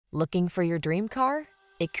Looking for your dream car?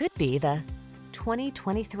 It could be the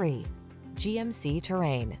 2023 GMC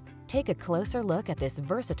Terrain. Take a closer look at this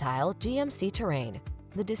versatile GMC Terrain,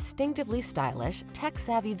 the distinctively stylish,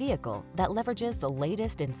 tech-savvy vehicle that leverages the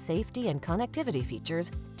latest in safety and connectivity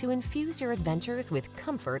features to infuse your adventures with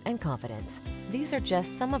comfort and confidence. These are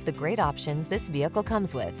just some of the great options this vehicle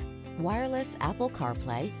comes with: wireless Apple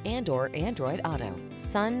CarPlay and/or Android Auto,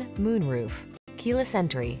 sun, moonroof, keyless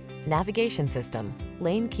entry, navigation system,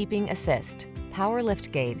 lane keeping assist, power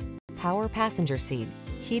liftgate, power passenger seat,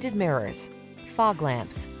 heated mirrors, fog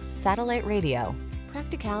lamps, satellite radio.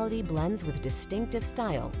 Practicality blends with distinctive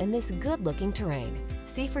style in this good-looking Terrain.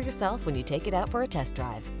 See for yourself when you take it out for a test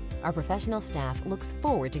drive. Our professional staff looks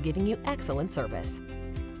forward to giving you excellent service.